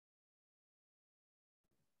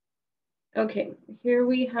Okay, here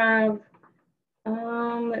we have,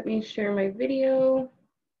 let me share my video.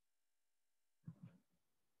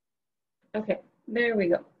 Okay, there we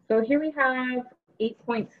go. So here we have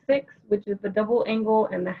 8.6, which is the double angle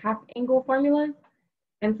and the half angle formulas.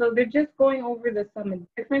 And so they're just going over the sum and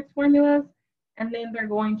difference formulas, and then they're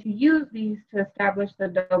going to use these to establish the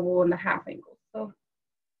double and the half angles. So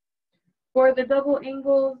for the double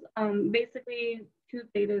angles, basically 2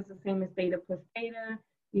 theta is the same as theta plus theta.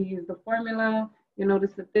 You use the formula. You'll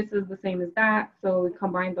notice that this is the same as that. So we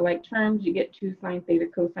combine the like terms, you get 2 sine theta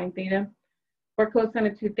cosine theta. For cosine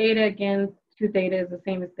of 2 theta, again, 2 theta is the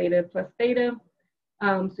same as theta plus theta.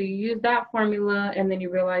 So you use that formula, and then you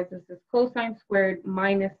realize this is cosine squared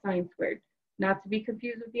minus sine squared. Not to be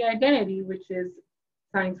confused with the identity, which is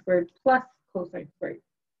sine squared plus cosine squared.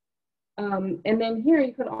 And then here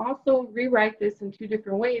you could also rewrite this in 2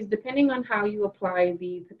 different ways, depending on how you apply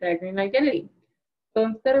the Pythagorean identity. So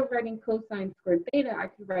instead of writing cosine squared theta, I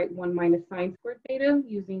could write 1 minus sine squared theta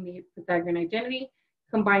using the Pythagorean identity.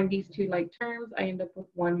 Combine these 2 like terms, I end up with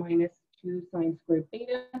 1 minus 2 sine squared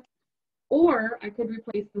theta. Or I could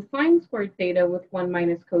replace the sine squared theta with 1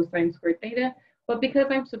 minus cosine squared theta. But because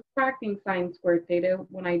I'm subtracting sine squared theta,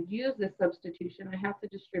 when I use this substitution, I have to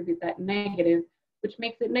distribute that negative, which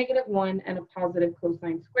makes it -1 and a positive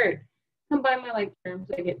cosine squared. Combine my like terms,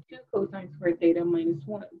 I get 2 cosine squared theta minus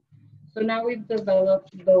 1. So now we've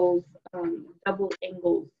developed those double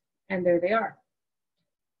angles, and there they are.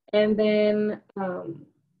 And then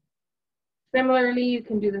similarly, you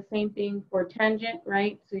can do the same thing for tangent,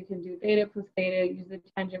 right? So you can do theta plus theta, use the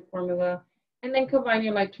tangent formula, and then combine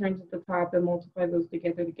your like terms at the top and multiply those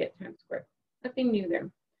together to get tan squared. Nothing new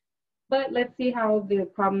there. But let's see how the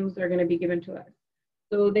problems are going to be given to us.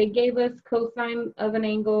 So they gave us cosine of an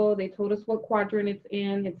angle. They told us what quadrant it's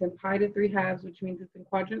in. It's in pi to 3/2, which means it's in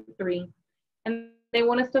quadrant 3. And they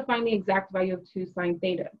want us to find the exact value of 2 sine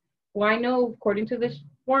theta. Well, I know according to this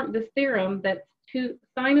theorem that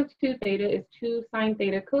sine of 2 theta is 2 sine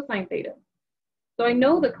theta cosine theta. So I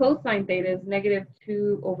know the cosine theta is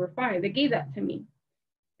 -2/5. They gave that to me.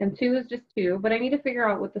 And 2 is just 2, but I need to figure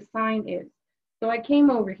out what the sine is. So I came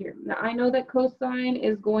over here. Now I know that cosine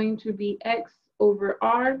is going to be x over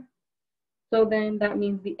r. So then that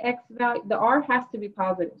means the x value, the r has to be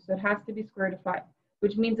positive. So it has to be square root of 5,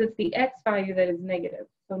 which means it's the x value that is negative.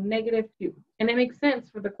 So -2. And it makes sense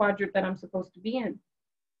for the quadrant that I'm supposed to be in.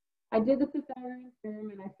 I did the Pythagorean theorem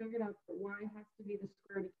and I figured out that y has to be the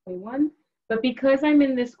square root of 21. But because I'm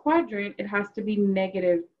in this quadrant, it has to be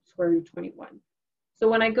negative square root of 21. So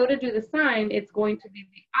when I go to do the sine, it's going to be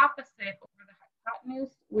the opposite over the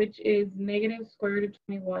hypotenuse, which is negative square root of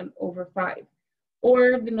 21/5.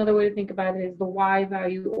 Or another way to think about it is the y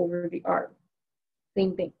value over the r.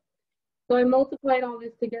 Same thing. So I multiplied all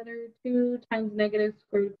this together. 2 times negative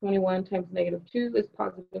square root of 21 times -2 is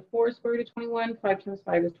positive 4 square root of 21. 5 times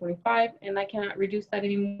 5 is 25. And I cannot reduce that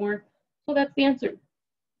anymore. So that's the answer.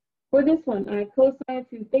 For this one, I cosine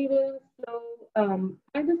 2 theta. So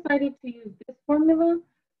I decided to use this formula,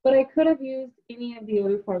 but I could have used any of the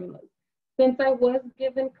other formulas. Since I was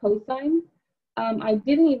given cosine, I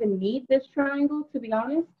didn't even need this triangle, to be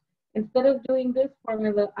honest. Instead of doing this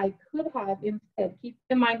formula, I could have instead, keep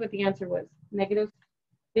in mind what the answer was,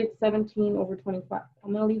 -17/25.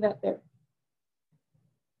 I'm going to leave that there.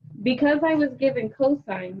 Because I was given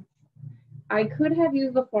cosine, I could have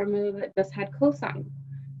used the formula that just had cosine.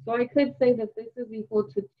 So I could say that this is equal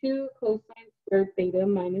to 2 cosine squared theta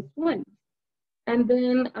minus 1. And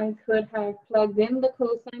then I could have plugged in the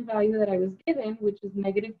cosine value that I was given, which is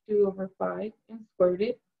 -2/5, and squared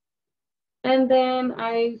it. And then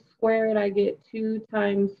I square it, I get 2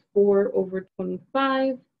 times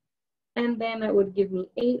 4/25. And then that would give me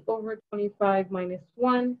 8/25 minus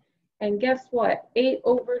 1. And guess what?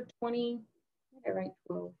 8/20, I write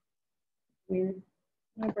 12. Weird.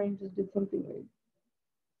 My brain just did something weird.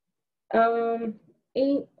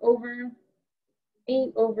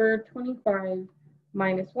 8/25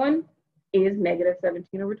 minus 1 is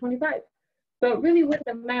 -17/25. So it really wouldn't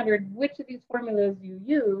have mattered which of these formulas you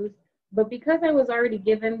use, but because I was already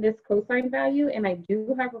given this cosine value and I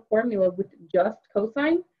do have a formula with just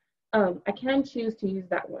cosine, I can choose to use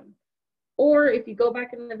that one. Or if you go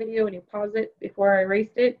back in the video and you pause it before I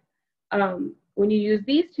erased it, when you use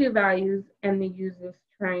these 2 values and then use this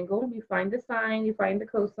triangle, you find the sine, you find the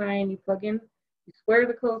cosine, you plug in, you square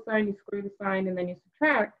the cosine, you square the sine, and then you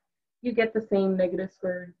subtract, you get the same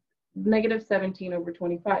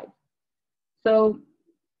 -17/25. So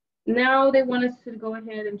now they want us to go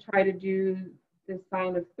ahead and try to do the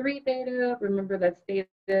sine of 3 theta. Remember that's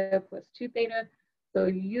theta plus 2 theta. So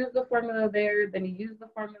you use the formula there, then you use the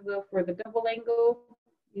formula for the double angle,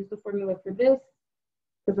 use the formula for this,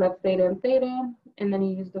 because that's theta and theta, and then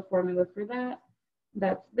you use the formula for that,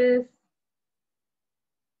 that's this.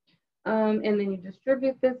 And then you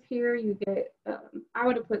distribute this here, you get, I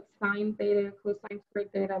would have put sine theta, cosine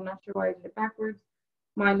squared theta, I'm not sure why I did it backwards,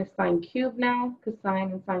 minus sine cubed now, because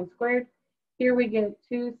sine and sine squared. Here we get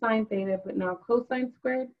 2 sine theta, but now cosine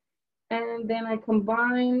squared. And then I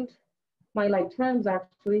combined my like terms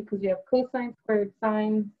actually, because you have cosine squared,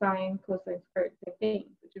 sine, cosine squared, same thing.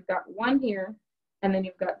 But you've got 1 here, and then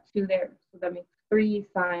you've got 2 there. So that makes 3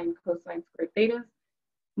 sine cosine squared thetas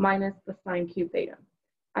minus the sine cubed theta.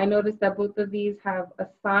 I noticed that both of these have a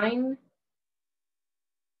sign.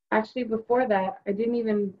 Actually, before that, I didn't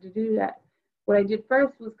even do that. What I did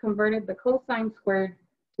first was converted the cosine squared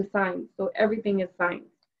to sine. So everything is sine.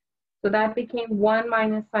 So that became 1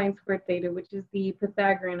 minus sine squared theta, which is the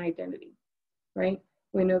Pythagorean identity, right?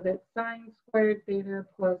 We know that sine squared theta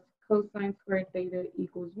plus cosine squared theta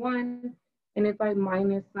equals 1. And if I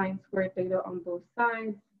minus sine squared theta on both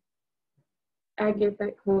sides, I get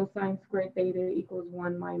that cosine squared theta equals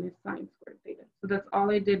 1 minus sine squared theta. So that's all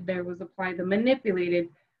I did there was apply the manipulated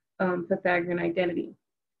Pythagorean identity.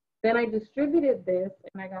 Then I distributed this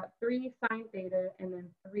and I got 3 sine theta and then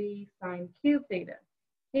 3 sine cubed theta.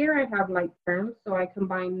 Here I have like terms, so I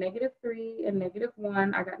combined -3 and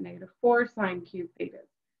 -1. I got -4 sine cubed theta.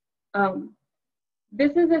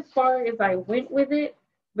 This is as far as I went with it,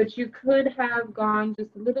 but you could have gone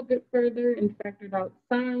just a little bit further and factored out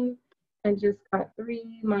sine and just got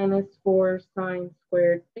 3 minus 4 sine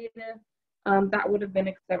squared theta. That would have been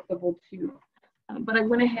acceptable too. But I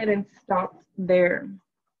went ahead and stopped there.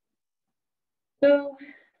 So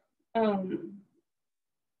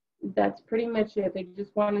that's pretty much it. They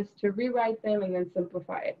just want us to rewrite them and then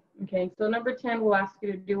simplify it. Okay, so number 10 will ask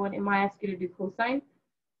you to do one. It might ask you to do cosine.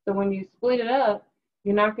 So when you split it up,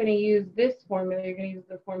 you're not going to use this formula. You're going to use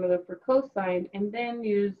the formula for cosine and then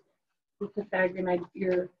use the Pythagorean,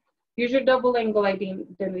 use your double angle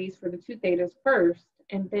identities for the 2 thetas first,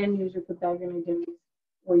 and then use your Pythagorean identities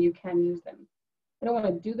where you can use them. I don't want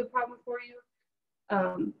to do the problem for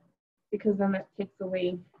you because then that takes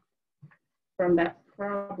away from that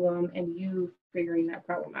problem and you figuring that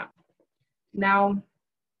problem out. Now,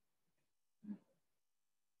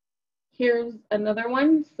 here's another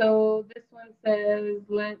one. So this one says,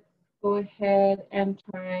 let's go ahead and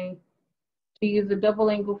try to use the double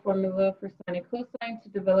angle formula for sine and cosine to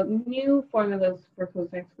develop new formulas for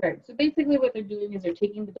cosine squared. So basically what they're doing is they're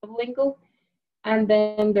taking the double angle and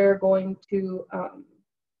then they're going to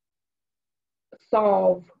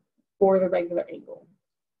solve for the regular angle.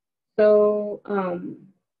 So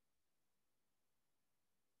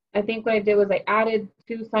I think what I did was I added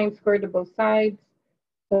 2 sine squared to both sides.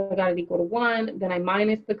 So I got it equal to 1. Then I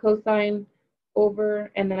minus the cosine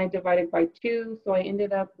over, and then I divided by 2. So I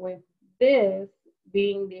ended up with this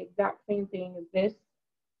being the exact same thing as this,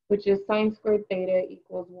 which is sine squared theta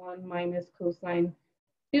equals 1 minus cosine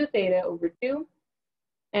 2 theta over 2.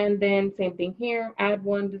 And then same thing here, add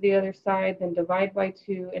 1 to the other side, then divide by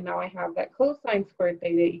 2, and now I have that cosine squared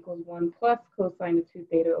theta equals 1 plus cosine of 2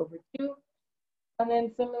 theta over 2. And then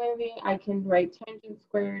similarly, I can write tangent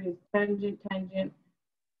squared as tangent, tangent,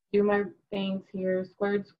 do my things here,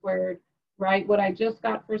 squared, squared, write what I just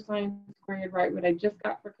got for sine squared, write what I just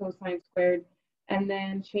got for cosine squared, and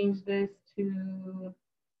then change this to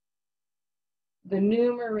the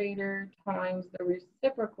numerator times the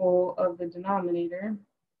reciprocal of the denominator.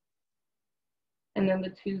 And then the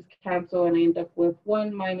 2's cancel and I end up with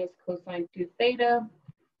 1 minus cosine 2 theta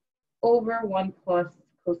over 1 plus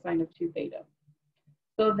cosine of 2 theta.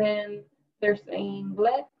 So then they're saying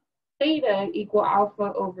let theta equal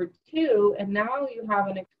alpha over 2, and now you have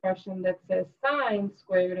an expression that says sine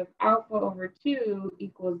squared of alpha over 2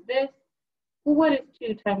 equals this. Well, what is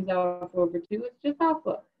 2 times alpha over 2? It's just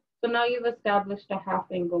alpha. So now you've established a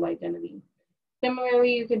half angle identity.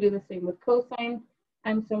 Similarly, you can do the same with cosine,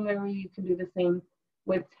 and similarly, you can do the same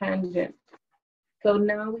with tangent. So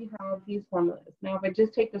now we have these formulas. Now, if I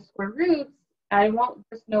just take the square roots, I won't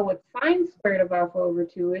just know what sine squared of alpha over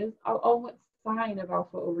 2 is. I'll know what sine of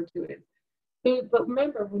alpha over 2 is. So, but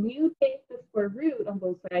remember, when you take the square root on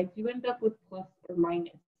both sides, you end up with plus or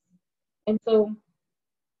minus. And so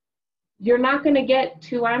you're not going to get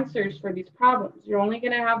 2 answers for these problems. You're only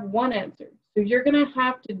going to have 1 answer. So you're going to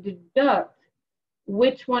have to deduct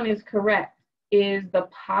which one is correct. Is the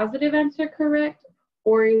positive answer correct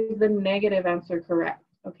or is the negative answer correct?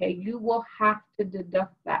 Okay, you will have to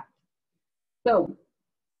deduct that. So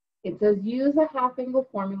it says use a half angle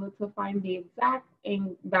formula to find the exact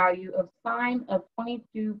value of sine of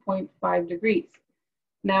 22.5 degrees.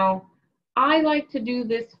 Now, I like to do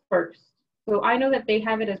this first. So I know that they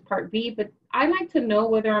have it as part B, but I like to know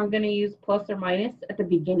whether I'm going to use plus or minus at the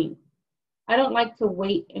beginning. I don't like to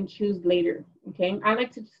wait and choose later, okay? I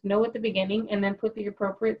like to just know at the beginning and then put the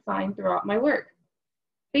appropriate sign throughout my work.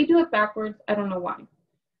 They do it backwards, I don't know why.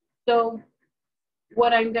 So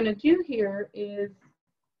what I'm gonna do here is,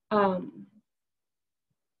 I'm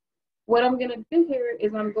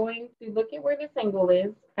going to look at where this angle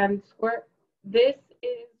is and square, this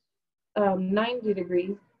is 90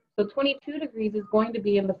 degrees, so 22 degrees is going to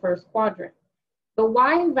be in the first quadrant. The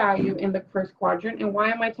y value in the first quadrant, and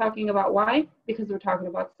why am I talking about y? Because we're talking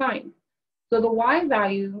about sine. So the y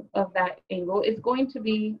value of that angle is going to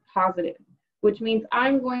be positive, which means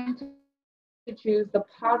I'm going to choose the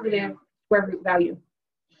positive square root value.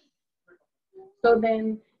 So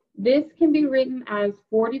then this can be written as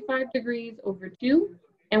 45 degrees over 2.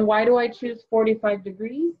 And why do I choose 45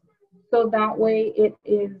 degrees? So that way it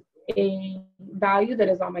is a value that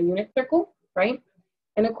is on my unit circle, right?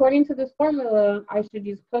 And according to this formula, I should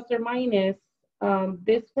use plus or minus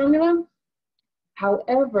this formula.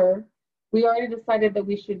 However, we already decided that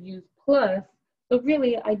we should use plus. So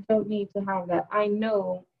really, I don't need to have that. I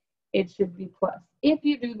know it should be plus if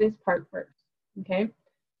you do this part first, okay?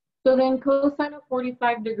 So then cosine of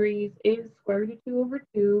 45 degrees is square root of 2 over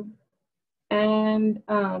 2. And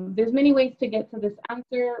there's many ways to get to this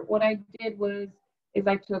answer. What I did is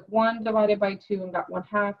I took 1 divided by 2 and got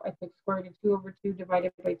 1/2. I took square root of 2 over 2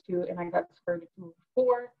 divided by 2 and I got square root of 2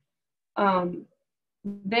 over 4.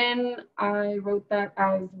 Then I wrote that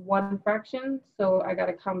as one fraction. So I got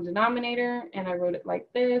a common denominator and I wrote it like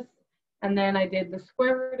this. And then I did the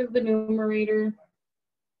square root of the numerator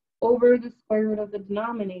over the square root of the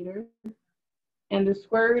denominator. And the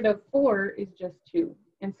square root of 4 is just 2.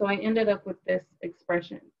 And so I ended up with this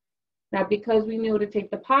expression. Now, because we knew to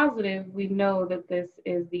take the positive, we know that this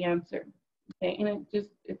is the answer. Okay, and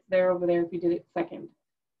it's there over there if you did it second.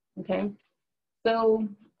 Okay, so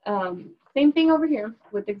same thing over here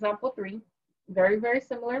with example 3. Very, very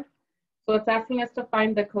similar. So it's asking us to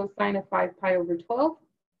find the cosine of 5 pi over 12.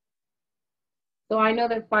 So I know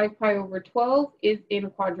that 5 pi over 12 is in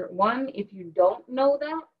quadrant 1. If you don't know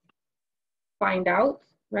that, find out,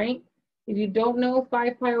 right? If you don't know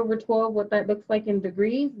 5 pi over 12, what that looks like in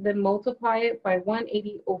degrees, then multiply it by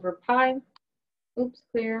 180 over pi. Oops,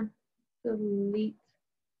 clear, delete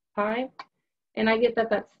pi. And I get that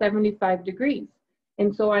that's 75 degrees.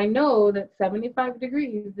 And so I know that 75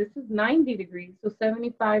 degrees, this is 90 degrees, so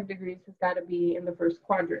 75 degrees has got to be in the first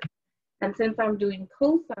quadrant. And since I'm doing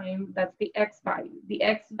cosine, that's the x value. The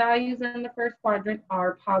x values in the first quadrant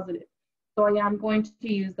are positive. So I am going to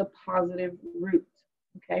use the positive root,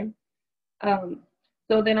 okay?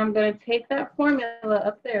 So then I'm going to take that formula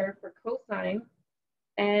up there for cosine,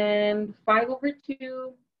 and 5 over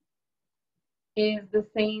 2 is the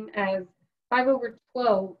same as 5 over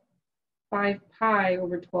 12. 5 pi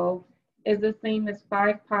over 12 is the same as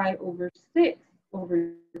 5 pi over 6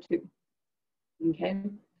 over 2, okay?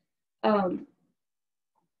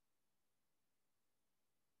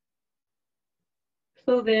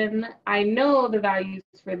 So then I know the values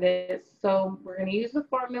for this, so we're going to use the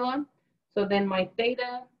formula. So then my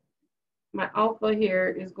theta, my alpha here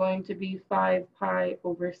is going to be 5 pi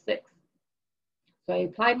over 6. So I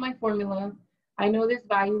applied my formula. I know this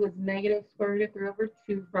value is negative square root of 3 over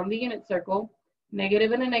 2 from the unit circle.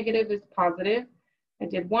 Negative and a negative is positive. I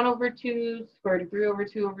did 1 over 2, square root of 3 over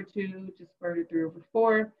 2 over 2, just square root of 3 over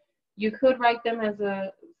 4. You could write them as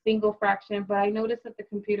a single fraction, but I noticed that the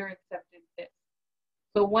computer accepted this.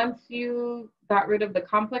 So once you got rid of the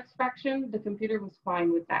complex fraction, the computer was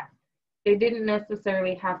fine with that. They didn't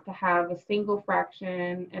necessarily have to have a single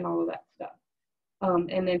fraction and all of that stuff.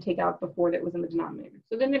 And then take out the 4 that was in the denominator.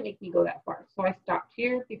 So then it made me go that far. So I stopped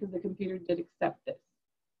here because the computer did accept this.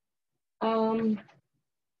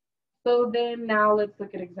 So then now let's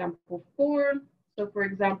look at example 4. So for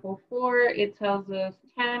example 4, it tells us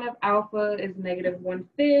tan of alpha is negative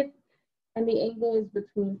 1/5, and the angle is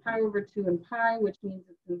between pi over 2 and pi, which means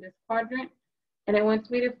it's in this quadrant. And it wants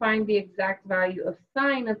me to find the exact value of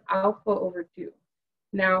sine of alpha over 2.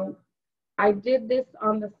 Now, I did this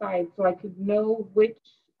on the side so I could know which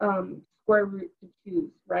square root to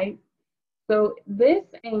choose, right? So this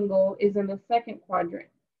angle is in the second quadrant,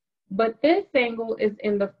 but this angle is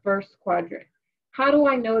in the first quadrant. How do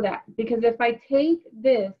I know that? Because if I take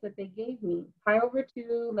this that they gave me, pi over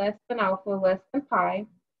 2 less than alpha less than pi,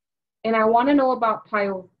 and I want to know about pi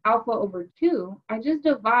alpha over 2, I just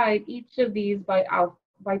divide each of these by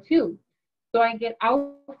 2. So I get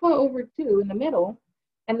alpha over 2 in the middle,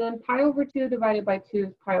 and then pi over 2 divided by 2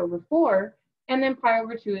 is pi over 4, and then pi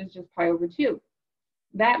over 2 is just pi over 2.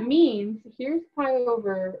 That means here's pi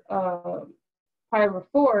over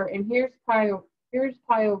 4, and here's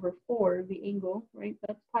pi over 4, the angle, right?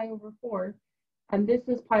 That's pi over 4, and this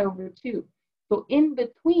is pi over 2. So in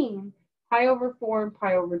between pi over 4 and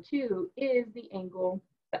pi over 2 is the angle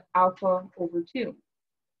alpha over 2.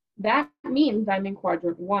 That means I'm in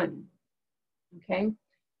quadrant 1, okay?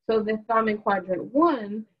 So if I'm in quadrant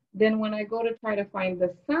 1, then when I go to try to find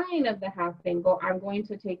the sine of the half angle, I'm going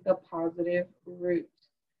to take the positive root.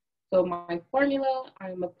 So my formula,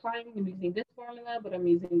 I'm using this formula, but I'm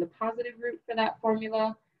using the positive root for that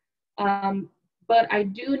formula. But I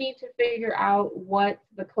do need to figure out what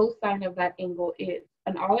the cosine of that angle is.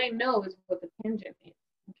 And all I know is what the tangent is,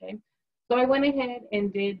 okay? So I went ahead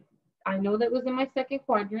and I know that was in my second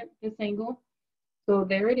quadrant, this angle. So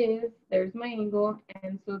there it is, there's my angle.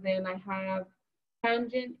 And so then I have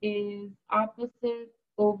tangent is opposite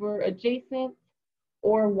over adjacent,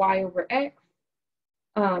 or y over x.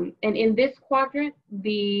 And in this quadrant,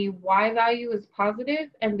 the y value is positive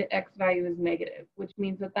and the x value is negative, which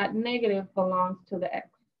means that that negative belongs to the x.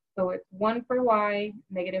 So it's 1 for y,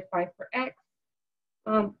 -5 for x.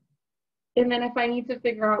 And then if I need to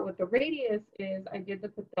figure out what the radius is, I did the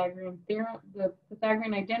Pythagorean theorem, the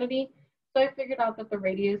Pythagorean identity. So I figured out that the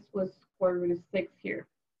radius was square root of 6 here,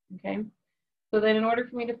 okay? So then in order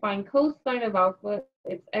for me to find cosine of alpha,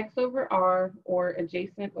 it's x over r, or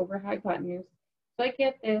adjacent over hypotenuse. So I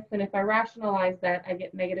get this, and if I rationalize that, I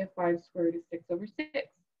get -5 square root of 6 over 6.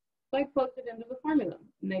 So I plugged it into the formula.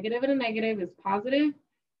 Negative and a negative is positive,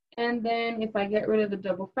 and then if I get rid of the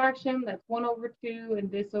double fraction, that's 1 over 2, and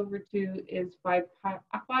this over 2 is 5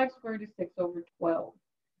 square root of 6 over 12.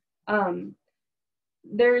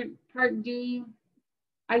 Part D,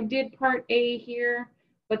 I did part A here,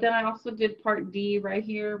 but then I also did part D right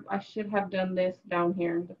here. I should have done this down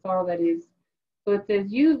here. That's all that is. So it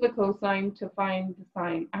says use the cosine to find the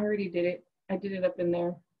sine. I already did it. I did it up in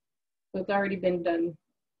there. So it's already been done.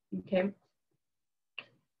 Okay.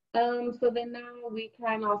 So then now we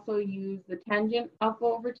can also use the tangent alpha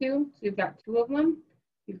over 2. So you've got 2 of them.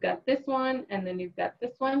 You've got this one, and then you've got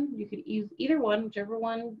this one. You could use either one, whichever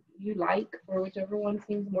one you like, or whichever one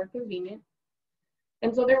seems more convenient.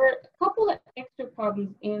 And so there were a couple of extra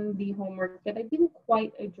problems in the homework that I didn't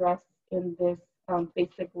quite address in this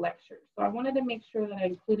basic lecture. So I wanted to make sure that I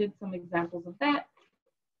included some examples of that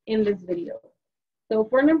in this video. So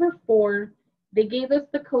for number 4, they gave us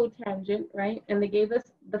the cotangent, right? And they gave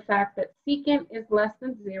us the fact that secant is less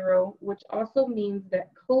than 0, which also means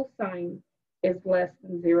that cosine is less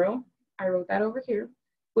than 0. I wrote that over here,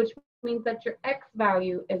 which means that your x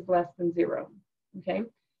value is less than 0, okay?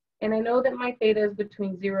 And I know that my theta is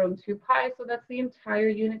between 0 and 2 pi, so that's the entire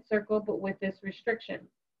unit circle, but with this restriction,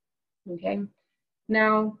 okay?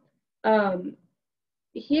 Now,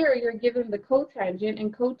 here you're given the cotangent,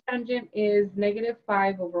 and cotangent is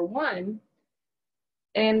 -5 over 1.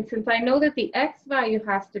 And since I know that the x value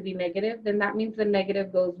has to be negative, then that means the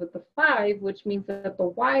negative goes with the 5, which means that the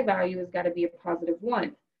y value has got to be a positive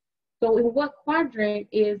 1. So in what quadrant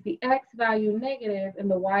is the x value negative and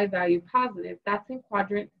the y value positive? That's in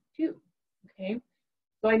quadrant 2, okay?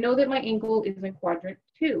 So I know that my angle is in quadrant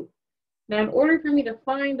 2. Now, in order for me to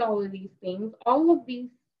find all of these things, all of these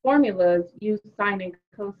formulas use sine and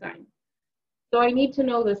cosine. So I need to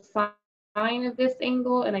know the sine of this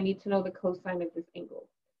angle, and I need to know the cosine of this angle.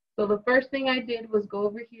 So the first thing I did was go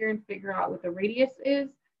over here and figure out what the radius is.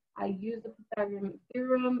 I used the Pythagorean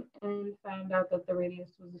theorem and found out that the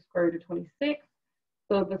radius was the square root of 26.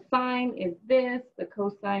 So the sine is this, the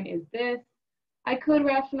cosine is this. I could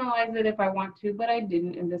rationalize it if I want to, but I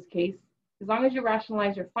didn't in this case. As long as you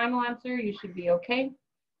rationalize your final answer, you should be okay.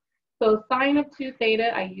 So sine of 2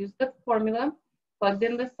 theta, I used the formula, plugged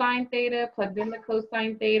in the sine theta, plugged in the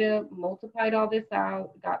cosine theta, multiplied all this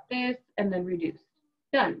out, got this, and then reduced.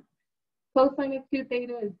 Done. Cosine of 2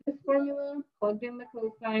 theta is this formula, plugged in the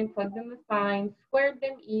cosine, plugged in the sine, squared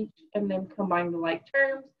them each, and then combined the like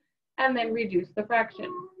terms, and then reduced the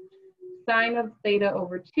fraction. Sine of theta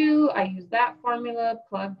over 2, I used that formula,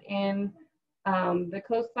 plugged in the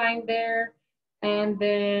cosine there, and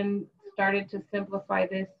then started to simplify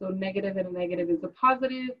this. So negative and a negative is a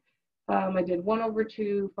positive. I did 1 over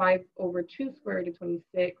 2, 5 over 2 square root of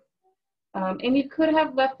 26. And you could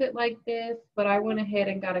have left it like this, but I went ahead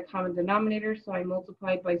and got a common denominator. So I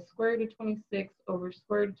multiplied by square root of 26 over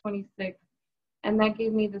square root of 26. And that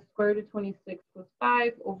gave me the square root of 26 plus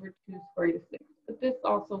 5 over 2 square root of 6. But this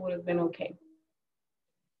also would have been okay.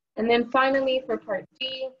 And then finally, for part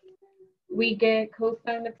D, we get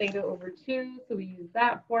cosine of theta over 2. So we use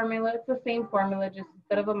that formula. It's the same formula, just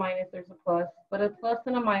instead of a minus, there's a plus. But a plus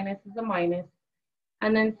and a minus is a minus.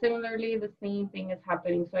 And then similarly, the same thing is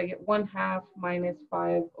happening. So I get 1/2 minus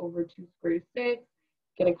 5 over 2 squared is 6.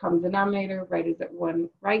 Get a common denominator, write it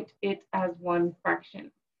as one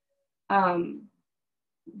fraction.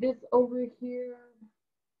 This over here,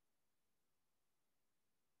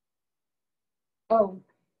 oh,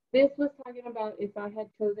 this was talking about if I had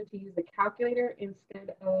chosen to use the calculator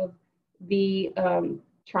instead of the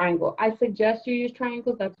triangle. I suggest you use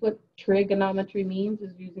triangles. That's what trigonometry means,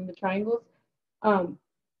 is using the triangles.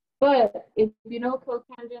 But if you know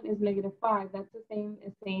cotangent is -5, that's the same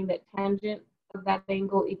as saying that tangent of that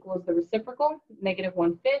angle equals the reciprocal,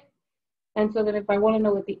 -1/5. And so then if I want to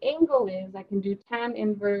know what the angle is, I can do tan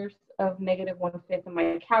inverse of -1/5 in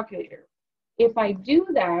my calculator. If I do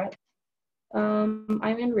that, I'm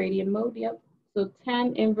in radian mode, yep. So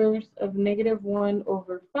tan inverse of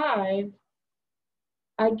 -1/5,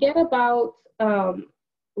 I get about,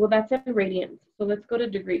 well, that's in radians. So let's go to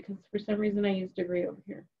degree, because for some reason I use degree over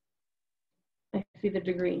here. I see the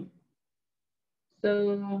degree.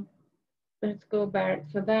 So let's go back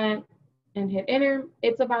to that and hit enter.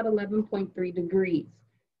 It's about 11.3 degrees.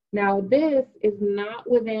 Now this is not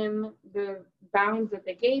within the bounds that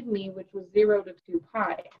they gave me, which was 0 to 2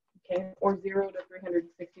 pi, okay, or 0 to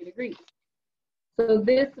 360 degrees. So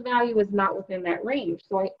this value is not within that range.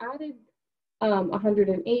 So I added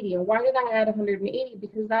 180. And why did I add 180?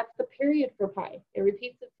 Because that's the period for pi. It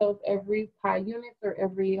repeats itself every pi units or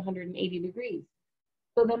every 180 degrees.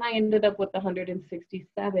 So then I ended up with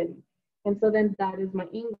 167. And so then that is my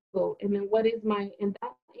angle. And then what is my, and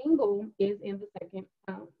that angle is in the second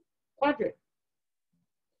quadrant.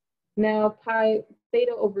 Now pi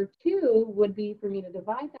theta over 2 would be for me to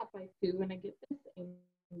divide that by 2 and I get this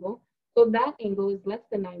angle. So that angle is less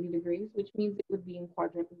than 90 degrees, which means it would be in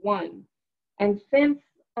quadrant 1. And since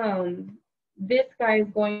this guy is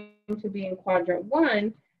going to be in quadrant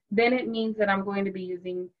 1, then it means that I'm going to be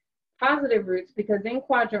using positive roots, because in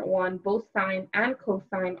quadrant 1, both sine and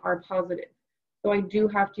cosine are positive. So I do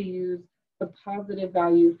have to use the positive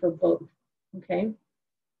value for both, okay?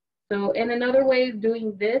 So in another way of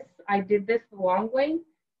doing this, I did this the long way.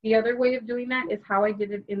 The other way of doing that is how I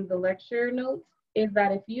did it in the lecture notes, is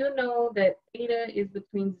that if you know that theta is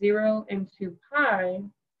between 0 and 2 pi,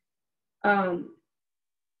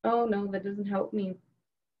 oh no, that doesn't help me.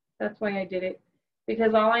 That's why I did it.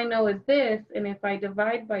 Because all I know is this, and if I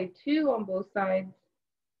divide by 2 on both sides,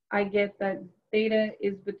 I get that theta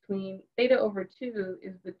over 2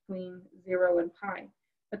 is between 0 and pi.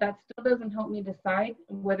 But that still doesn't help me decide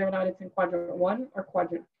whether or not it's in quadrant 1 or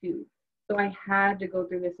quadrant 2. So I had to go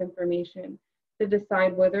through this information to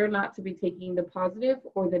decide whether or not to be taking the positive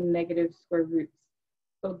or the negative square roots.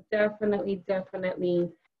 So definitely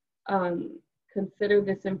consider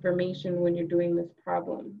this information when you're doing this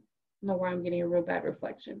problem. I don't know why I'm getting a real bad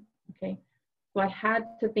reflection, okay? So I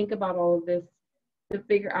had to think about all of this to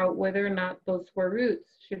figure out whether or not those square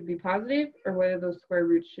roots should be positive or whether those square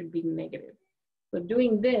roots should be negative. So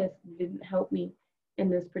doing this didn't help me in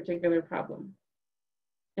this particular problem.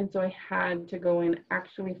 And so I had to go and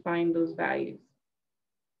actually find those values.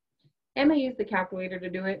 And I used the calculator to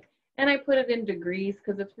do it. And I put it in degrees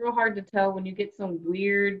because it's real hard to tell when you get some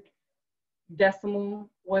weird decimal,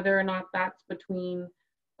 whether or not that's between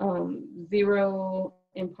 0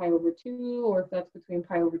 and pi over 2, or if that's between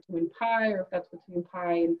pi over 2 and pi, or if that's between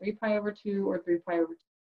pi and 3 pi over 2, or 3 pi over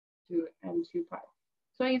 2 and 2 pi.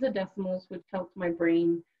 So I use the decimals, which helped my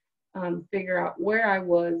brain figure out where I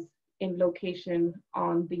was in location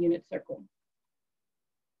on the unit circle.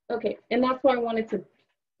 Okay, and that's why I wanted to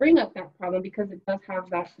bring up that problem, because it does have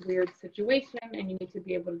that weird situation and you need to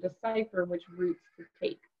be able to decipher which routes to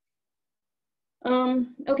take.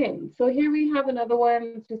 Okay, so here we have another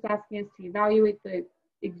one. It's just asking us to evaluate the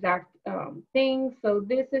exact thing. So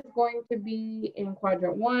this is going to be in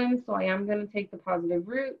quadrant 1. So I am going to take the positive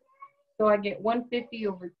root. So I get 150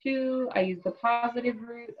 over 2. I use the positive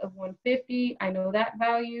root of 150. I know that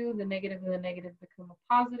value. The negative and the negative become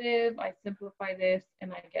a positive. I simplify this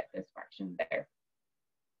and I get this fraction there.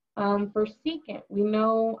 For secant, we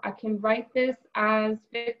know I can write this as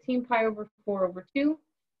 15 pi over 4 over 2.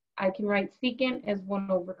 I can write secant as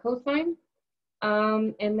 1 over cosine.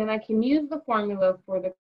 And then I can use the formula for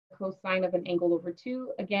the cosine of an angle over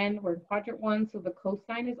 2. Again, we're in quadrant 1, so the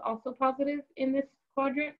cosine is also positive in this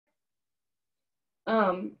quadrant.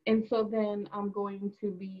 And so then I'm going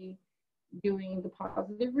to be doing the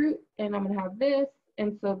positive root, and I'm going to have this.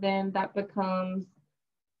 And so then that becomes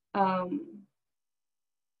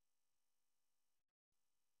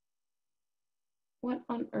what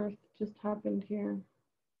on earth just happened here?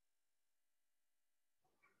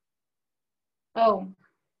 Oh,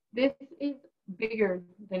 this is bigger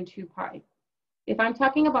than 2 pi. If I'm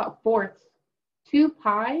talking about fourths, 2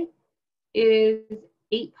 pi is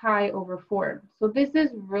 8 pi over 4. So this is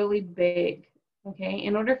really big, okay?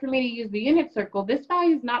 In order for me to use the unit circle, this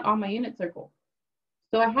value is not on my unit circle.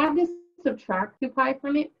 So I had to subtract 2 pi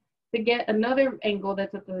from it to get another angle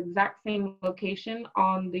that's at the exact same location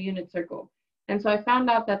on the unit circle. And so I found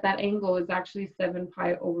out that that angle is actually 7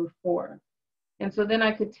 pi over 4. And so then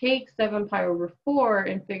I could take 7 pi over 4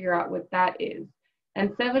 and figure out what that is.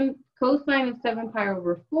 And cosine of 7 pi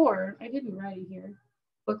over 4, I didn't write it here,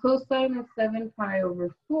 but cosine of 7 pi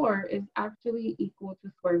over 4 is actually equal to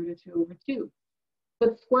square root of 2 over 2.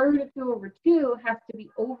 But square root of 2 over 2 has to be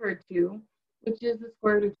over 2, which is the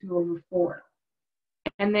square root of 2 over 4.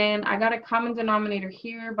 And then I got a common denominator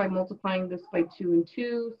here by multiplying this by 2 and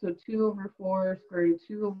 2. So 2 over 4, square root of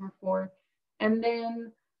 2 over 4. And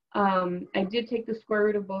then I did take the square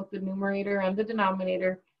root of both the numerator and the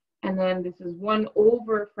denominator. And then this is 1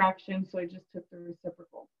 over a fraction, so I just took the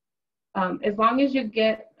reciprocal. As long as you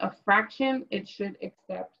get a fraction, it should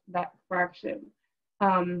accept that fraction.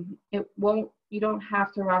 You don't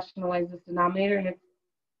have to rationalize this denominator, and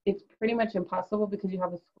it's pretty much impossible because you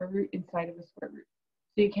have a square root inside of a square root.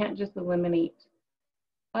 So you can't just eliminate.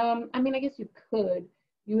 I mean, I guess you could.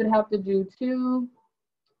 You would have to do 2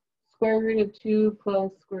 square root of 2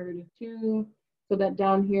 plus square root of 2, so that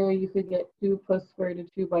down here you could get 2 plus square root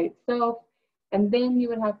of 2 by itself. And then you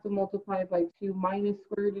would have to multiply by 2 minus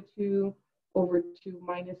square root of 2 over 2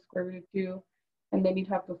 minus square root of 2. And then you'd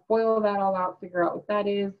have to FOIL that all out, figure out what that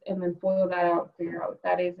is, and then FOIL that out, figure out what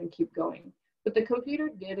that is, and keep going. But the computer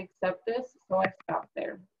did accept this, so I stopped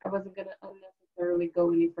there. I wasn't going to unnecessarily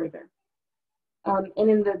go any further. And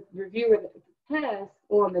in the review of the test,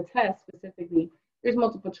 or on the test specifically, there's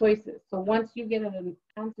multiple choices. So once you get an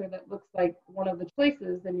answer that looks like one of the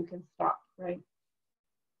choices, then you can stop, right?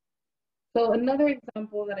 So another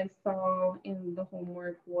example that I saw in the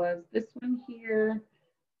homework was this one here,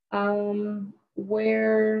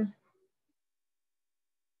 where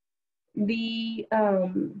the,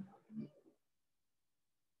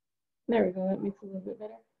 there we go, that makes it a little bit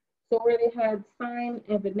better. So where they had sine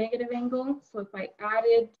of a negative angle, so if I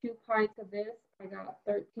added 2 pi to this, I got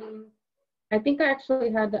 13. I think I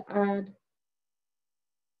actually had to add,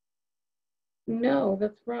 no,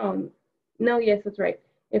 that's wrong. No, yes, that's right.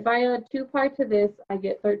 If I add 2 pi to this, I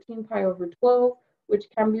get 13 pi over 12, which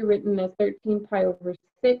can be written as 13 pi over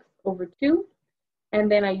 6 over 2. And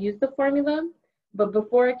then I use the formula. But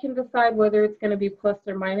before I can decide whether it's going to be plus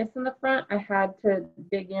or minus in the front, I had to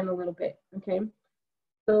dig in a little bit, okay?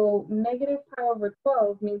 So negative pi over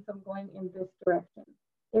 12 means I'm going in this direction.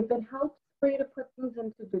 If it helps for you to put things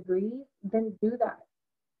into degrees, then do that.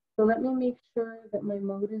 So let me make sure that my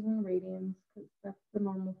mode is in radians, because that's the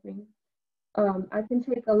normal thing. I can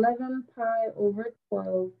take 11 pi over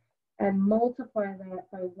 12 and multiply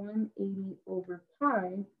that by 180 over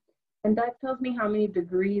pi, and that tells me how many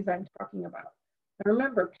degrees I'm talking about. Now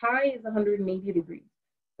remember, pi is 180 degrees.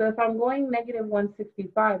 So if I'm going negative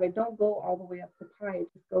 165, I don't go all the way up to pi, I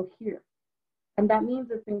just go here. And that means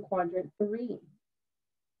it's in quadrant 3.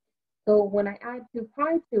 So when I add 2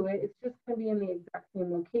 pi to it, it's just going to be in the exact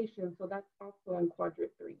same location, so that's also in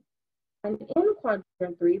quadrant 3. And in quadrant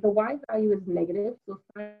 3, the y value is negative, so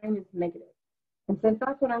sine is negative. And since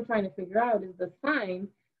that's what I'm trying to figure out is the sine,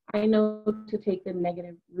 I know to take the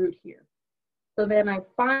negative root here. So then I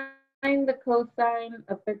find the cosine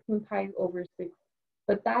of 13 pi over 6,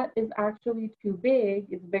 but that is actually too big.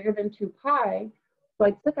 It's bigger than 2 pi. So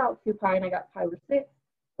I took out 2 pi and I got pi over 6.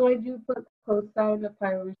 So I do put cosine of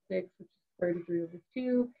pi over 6, which is square root of 3 over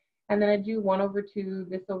 2. And then I do 1 over 2,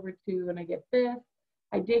 this over 2, and I get this.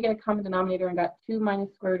 I did get a common denominator and got 2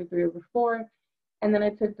 minus square root of 3 over 4. And then I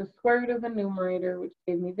took the square root of the numerator, which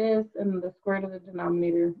gave me this, and the square root of the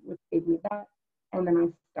denominator, which gave me that. And then I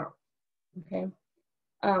stopped, okay?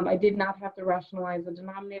 I did not have to rationalize the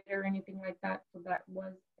denominator or anything like that, so that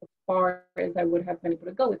was as far as I would have been able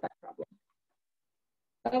to go with that problem.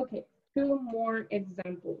 Okay, 2 more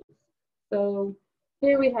examples. So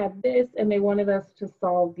here we have this, and they wanted us to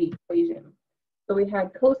solve the equation. So we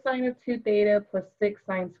had cosine of 2 theta plus 6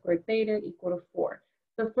 sine squared theta equal to 4.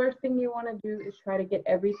 The first thing you want to do is try to get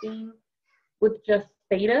everything with just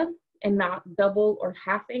theta and not double or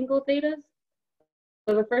half angle thetas.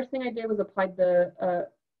 So the first thing I did was applied the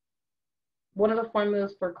one of the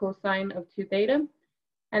formulas for cosine of 2 theta.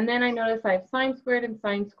 And then I noticed I have sine squared and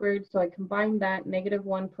sine squared, so I combined that. Negative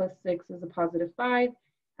 1 plus 6 is a positive 5.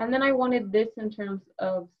 And then I wanted this in terms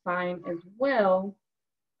of sine as well.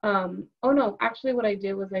 Oh no, actually what I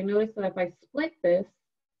did was I noticed that if I split this,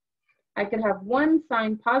 I could have one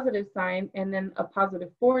sine, positive sine, and then a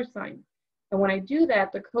positive 4 sine. And when I do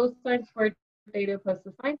that, the cosine squared theta plus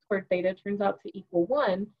the sine squared theta turns out to equal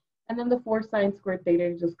 1. And then the 4 sine squared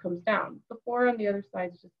theta just comes down. The 4 on the other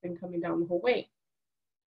side has just been coming down the whole way.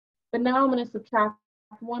 But now I'm going to subtract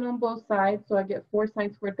 1 on both sides, so I get 4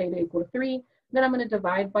 sine squared theta equal to 3. Then I'm going to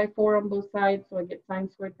divide by 4 on both sides, so I get sine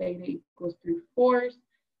squared theta equals 3/4.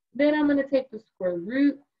 Then I'm going to take the square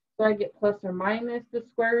root, so I get plus or minus the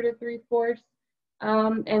square root of 3/4.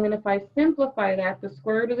 And then if I simplify that, the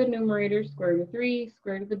square root of the numerator, square root of 3,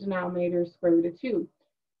 square root of the denominator, square root of 2.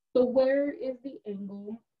 So where is the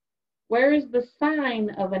angle? Where is the sine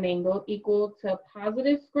of an angle equal to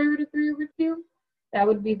positive square root of 3/2? That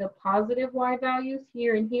would be the positive y values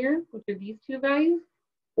here and here, which are these two values,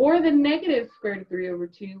 or the negative square root of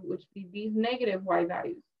 3/2, which would be these negative y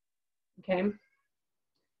values, okay?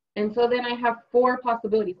 And so then I have 4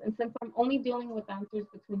 possibilities. And since I'm only dealing with answers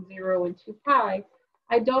between 0 and 2 pi,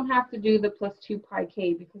 I don't have to do the plus 2 pi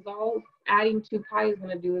k, because all adding 2 pi is going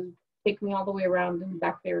to do is take me all the way around and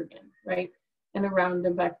back there again, right? And around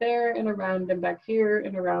and back there, and around and back here,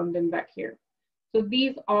 and around and back here. So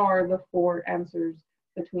these are the 4 answers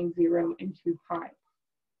between 0 and 2 pi.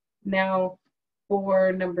 Now,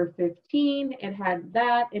 for number 15, it had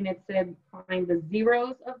that, and it said find the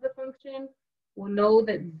zeros of the function. We'll know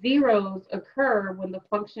that zeros occur when the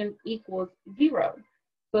function equals 0.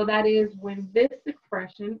 So that is when this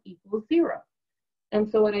expression equals 0. And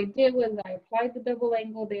so what I did was I applied the double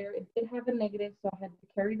angle there. It did have a negative, so I had to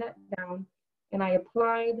carry that down. And I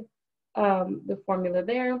applied the formula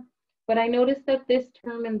there. But I noticed that this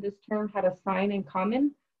term and this term had a sign in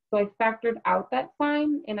common. So I factored out that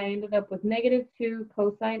sign, and I ended up with -2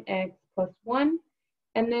 cosine x plus 1.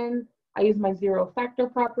 And then I used my zero factor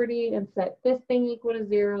property and set this thing equal to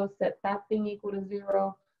 0, set that thing equal to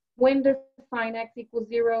 0. When does sine x equal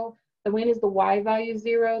 0? And when is the y value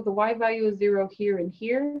 0? The y value is 0 here and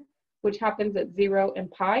here, which happens at 0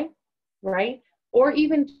 and pi, right? Or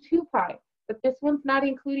even 2 pi. But this one's not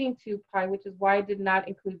including 2 pi, which is why I did not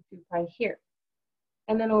include 2 pi here.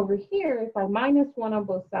 And then over here, if I minus 1 on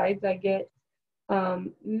both sides, I get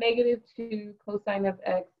 -2 cosine of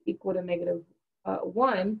x equal to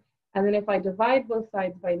 -1. And then if I divide both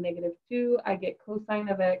sides by -2, I get cosine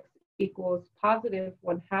of x equals positive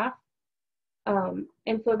 1/2.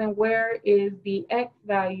 And so then where is the x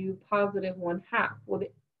value positive 1/2?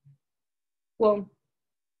 Well,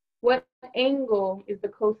 what angle is the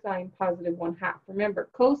cosine positive 1/2? Remember,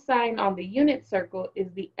 cosine on the unit circle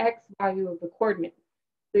is the x value of the coordinate.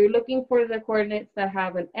 So you're looking for the coordinates that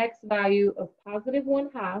have an x value of positive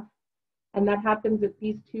 1/2, and that happens at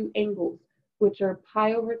these two angles, which are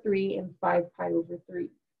pi over 3 and 5 pi over 3.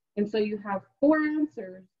 And so you have 4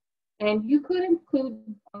 answers, and you could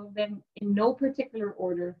include them in no particular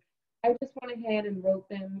order. I just went ahead and wrote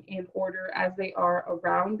them in order as they are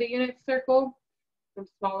around the unit circle, from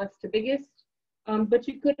smallest to biggest. But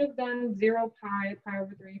you could have done 0 pi, pi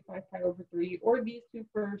over 3, 5 pi over 3, or these two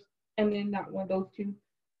first, and then that one, those two.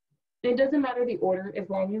 It doesn't matter the order as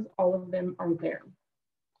long as all of them are there.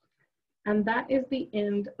 And that is the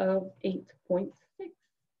end of 8.6.